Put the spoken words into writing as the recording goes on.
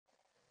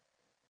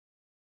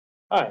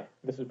Hi,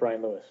 this is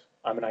Brian Lewis.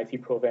 I'm an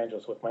IT Pro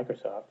Evangelist with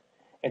Microsoft,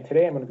 and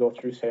today I'm going to go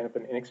through setting up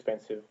an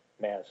inexpensive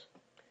NAS.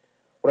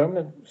 What I'm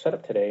going to set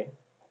up today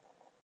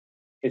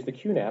is the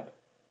QNAP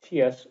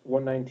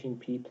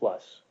TS119P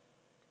Plus.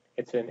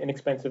 It's an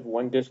inexpensive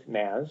one-disk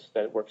NAS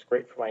that works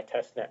great for my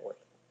test network.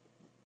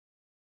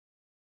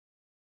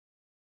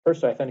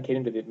 First, I authenticate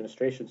into the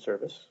administration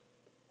service,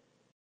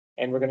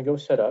 and we're going to go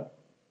set up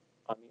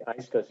on the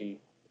iSCSI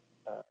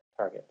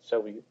target. So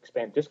we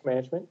expand disk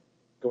management,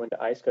 go into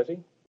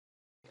iSCSI.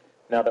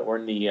 Now that we're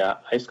in the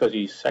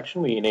iSCSI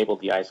section, we enable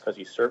the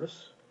iSCSI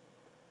service,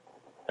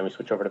 and we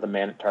switch over to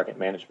the target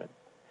management.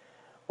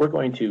 We're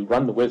going to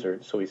run the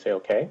wizard, so we say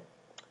OK,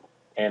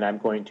 and I'm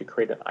going to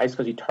create an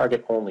iSCSI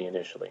target only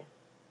initially.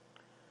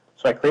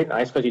 So I create an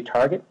iSCSI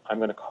target. I'm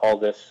going to call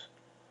this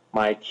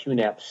my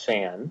QNAP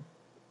SAN.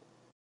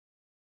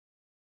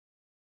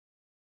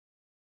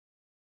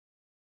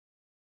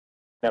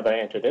 Now that I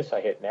enter this,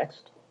 I hit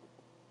Next.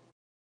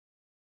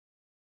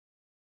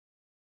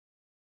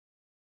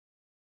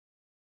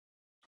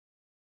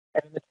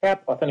 And in the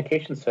tab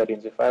authentication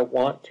settings, if I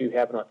want to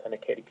have an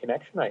authenticated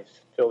connection, I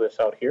fill this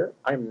out here.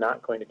 I'm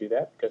not going to do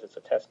that because it's a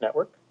test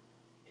network.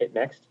 Hit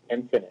Next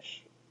and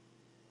Finish.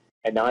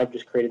 And now I've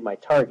just created my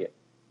target.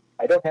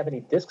 I don't have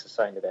any disks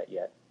assigned to that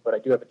yet, but I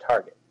do have a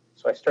target.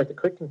 So I start the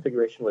Quick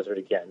Configuration Wizard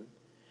again,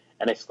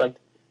 and I select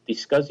the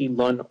SCSI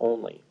LUN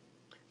only.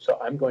 So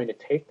I'm going to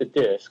take the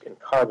disk and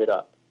carve it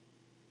up.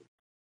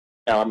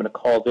 Now I'm going to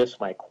call this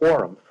my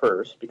quorum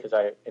first, because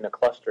in a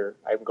cluster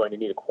I'm going to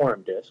need a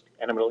quorum disk,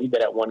 and I'm going to leave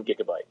that at 1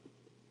 gigabyte.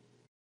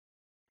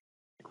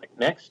 Click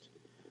Next.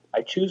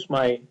 I choose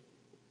my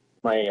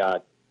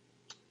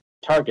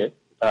target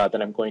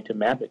that I'm going to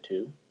map it to,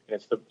 and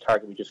it's the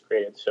target we just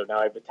created. So now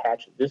I've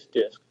attached this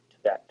disk to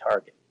that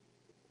target.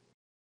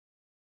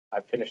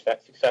 I've finished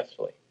that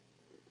successfully.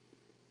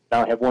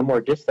 Now I have one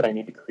more disk that I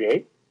need to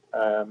create,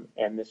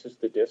 and this is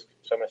the disk.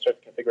 So I'm going to start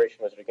the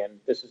configuration wizard again.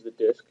 This is the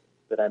disk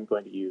that I'm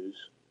going to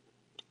use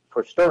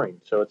for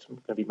storing. So it's going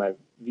to be my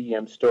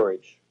VM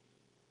storage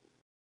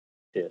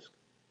disk.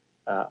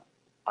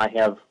 I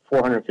have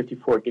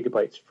 454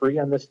 gigabytes free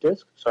on this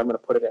disk, so I'm going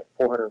to put it at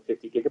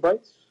 450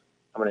 gigabytes.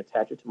 I'm going to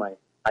attach it to my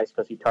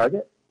iSCSI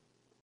target.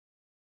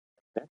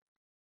 And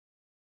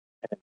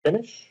then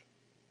finish.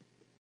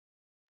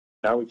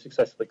 Now we've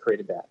successfully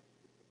created that.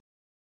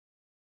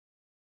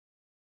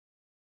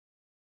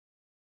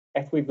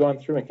 After we've gone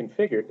through and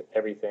configured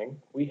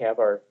everything, we have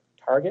our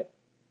target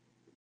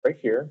right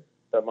here.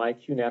 The my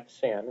QNAP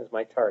SAN is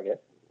my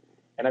target,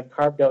 and I've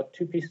carved out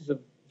two pieces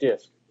of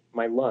disk,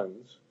 my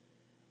LUNs.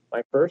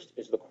 My first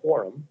is the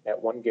quorum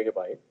at 1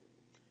 gigabyte,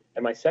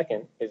 and my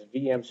second is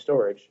VM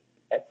storage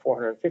at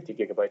 450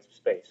 gigabytes of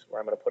space, where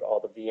I'm going to put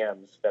all the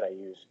VMs that I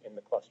use in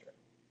the cluster.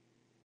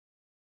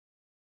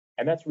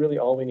 And that's really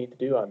all we need to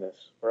do on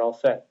this. We're all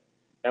set.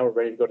 Now we're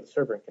ready to go to the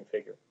server and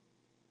configure.